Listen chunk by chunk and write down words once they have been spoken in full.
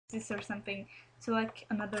this or something to like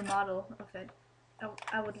another model of it.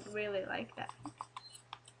 I would really like that.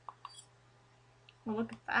 Well,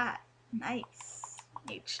 look at that. Nice.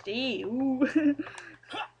 HD. Ooh.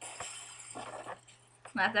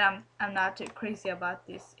 Not that I'm not too crazy about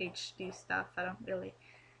this HD stuff. I don't really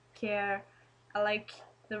care. I like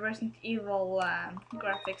the Resident Evil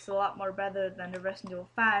graphics a lot more better than the Resident Evil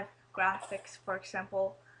 5 graphics, for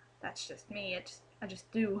example. That's just me. I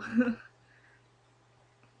just do.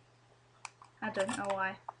 I don't know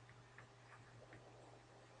why.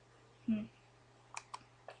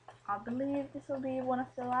 I believe this will be one of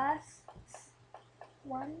the last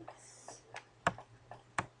ones.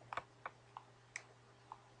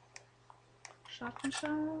 Shotgun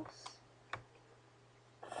shells.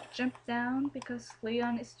 Jump down because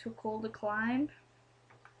Leon is too cold to climb.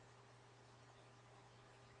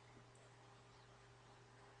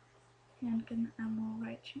 Handgun ammo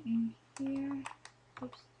right in here.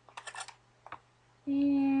 Oops.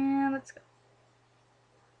 And let's go.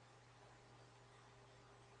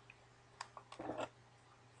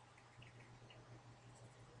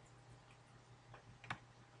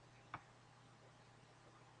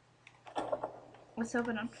 Let's hope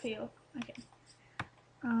I don't fail. Okay.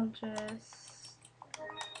 I'll just...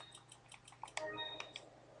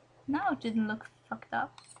 No, it didn't look fucked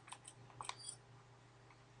up.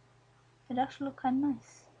 It actually looked kind of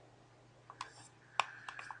nice.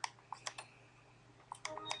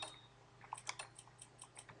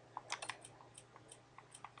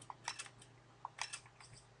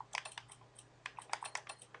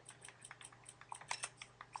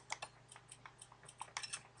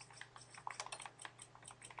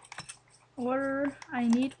 Order. I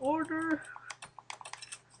need order.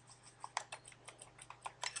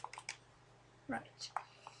 Right.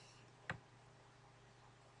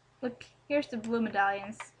 Look, here's the blue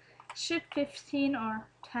medallions. Shoot 15 or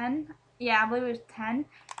 10. Yeah, I believe it's 10.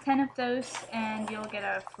 10 of those and you'll get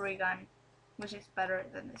a free gun, which is better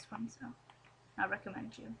than this one, so I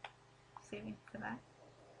recommend you saving for that.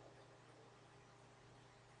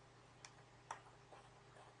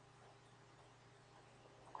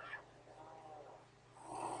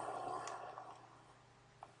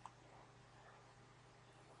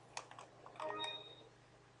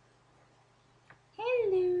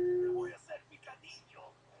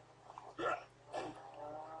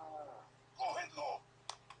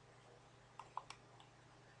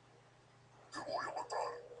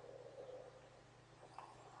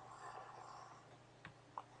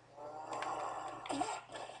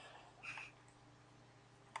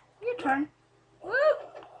 Your turn. Woo!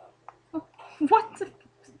 Oh, what the f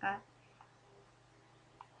is that?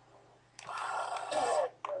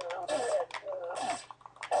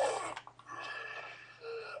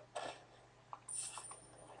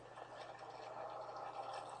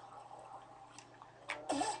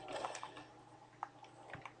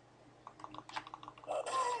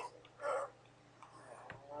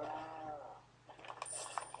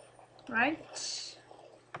 Right.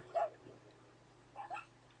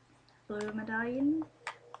 Blue medallion.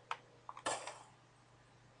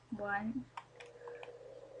 1.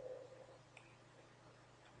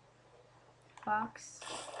 Box.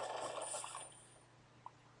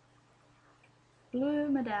 Blue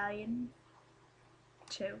medallion.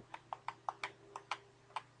 2.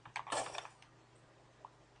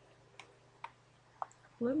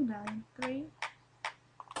 Blue medallion. 3.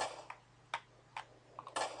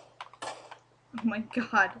 Oh my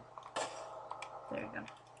god. There we go.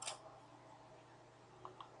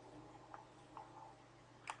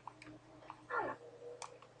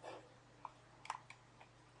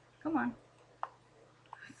 Come on.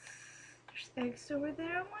 There's eggs over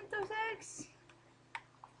there. I want those eggs.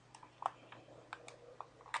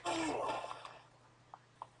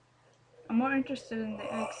 I'm more interested in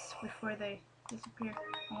the eggs before they disappear.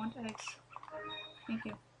 I want eggs. Thank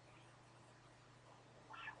you.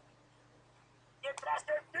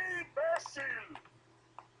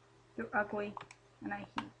 You're ugly, and I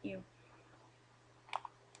hate you.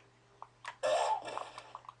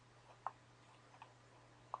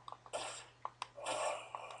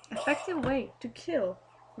 Effective way to kill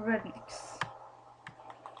rednecks.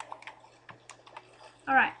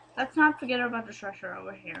 Alright, let's not forget about the treasure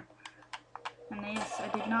over here. And yes,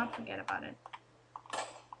 I did not forget about it.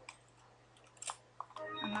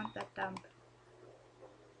 I'm not that dumb.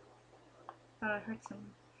 Thought I heard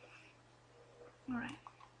someone. Alright.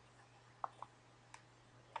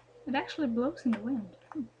 It actually blows in the wind.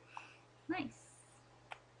 Nice.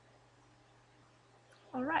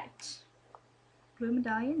 Alright. Blue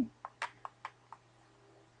medallion.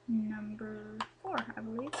 Number 4, I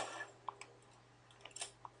believe.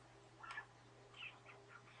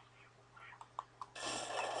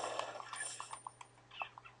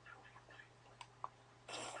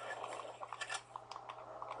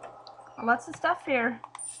 Lots of stuff here.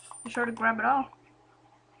 Be sure to grab it all.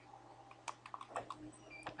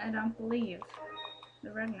 I don't believe the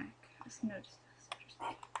redneck has noticed this.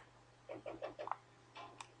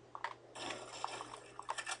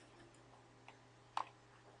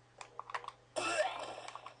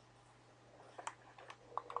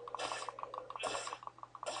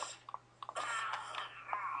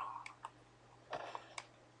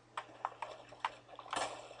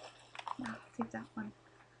 I'll take that one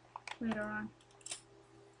later on.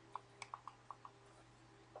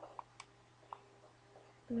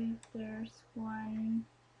 I believe there's one.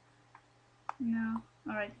 No.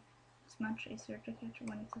 Alright. It's much easier to catch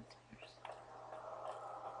when it's upstairs.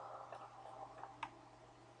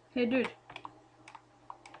 Hey dude.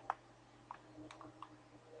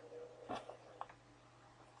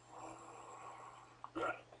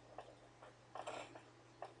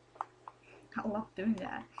 I love doing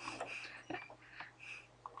that.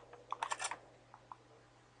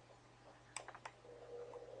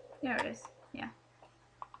 There it is. Yeah.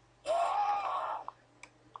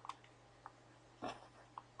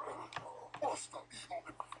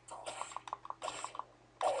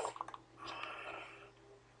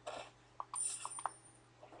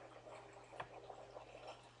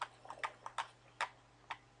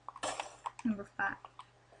 Number 5.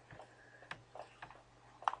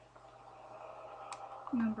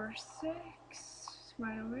 Number 6,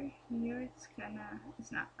 right over here.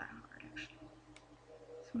 It's not that hard actually.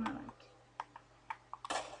 It's more like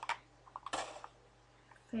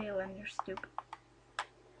fail and you're stupid.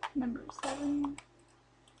 Number 7,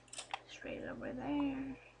 straight over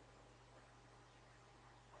there.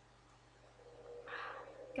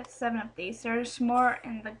 Got 7 of these. There's more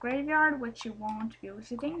in the graveyard which you won't be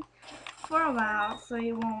visiting for a while, so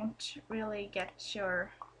you won't really get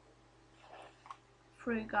your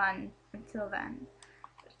free gun until then.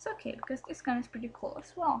 But it's okay because this gun is pretty cool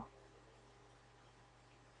as well.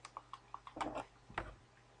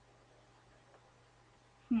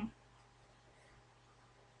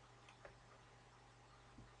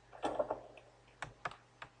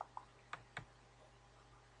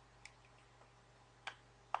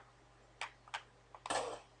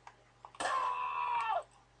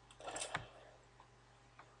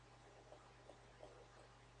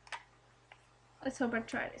 Let's hope I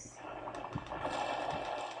try this.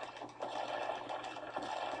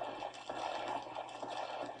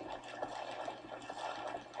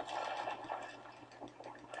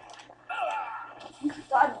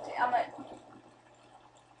 God damn it.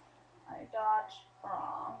 I dodged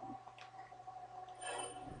wrong.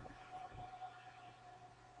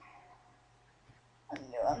 I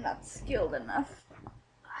knew I'm not skilled enough.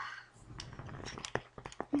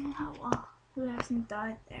 Oh well, who hasn't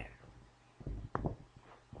died there? Let's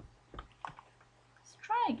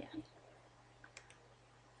try again.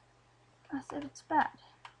 As if it's bad.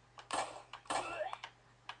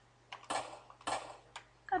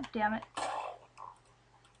 God damn it.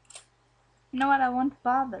 You know what? I won't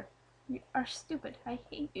bother. You are stupid. I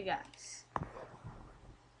hate you guys.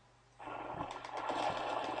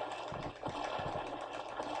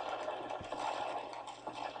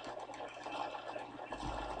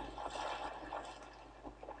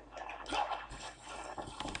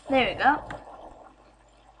 There we go.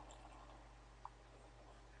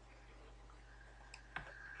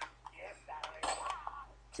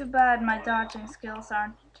 Too bad my dodging skills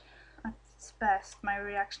aren't at its best. My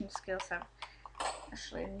reaction skills have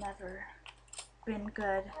actually never been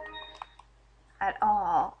good at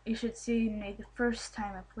all. You should see me the first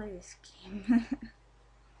time I play this game.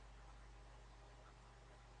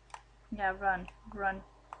 Yeah, run,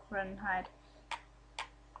 and hide.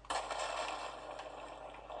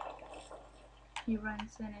 He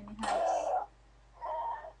runs in and he hides.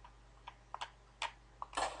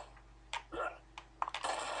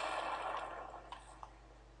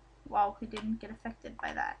 Wow, he didn't get affected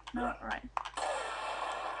by that. No, alright.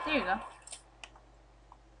 There you go.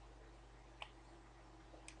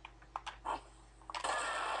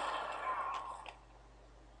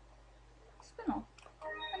 Spinel.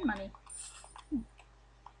 And money.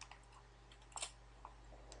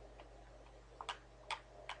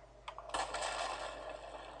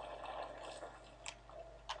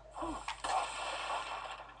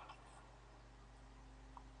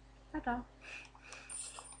 Ta-da.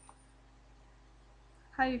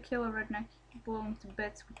 How you kill a redneck? Blow him to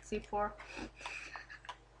bits with C4.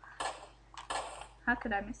 How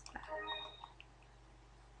could I miss that?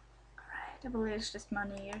 Alright, I believe it's just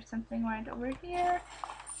money or something right over here.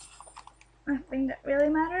 Nothing that really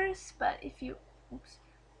matters, but if you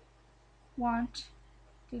want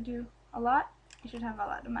to do a lot, you should have a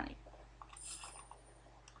lot of money.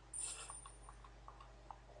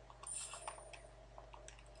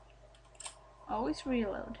 Always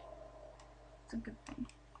reload. It's a good thing.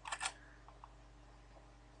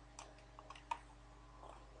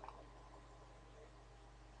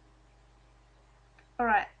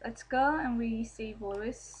 Alright, let's go and we save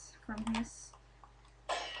Lewis from his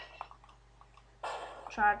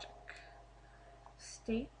tragic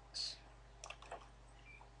state.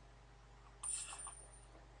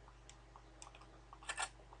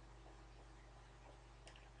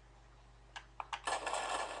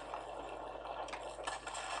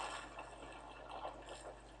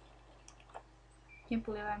 Can't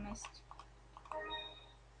believe I missed.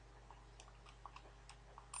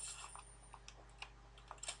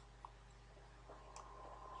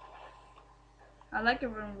 I like it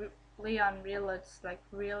when Leon reloads like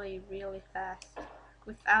really fast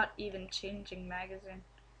without even changing magazine.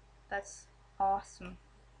 That's awesome.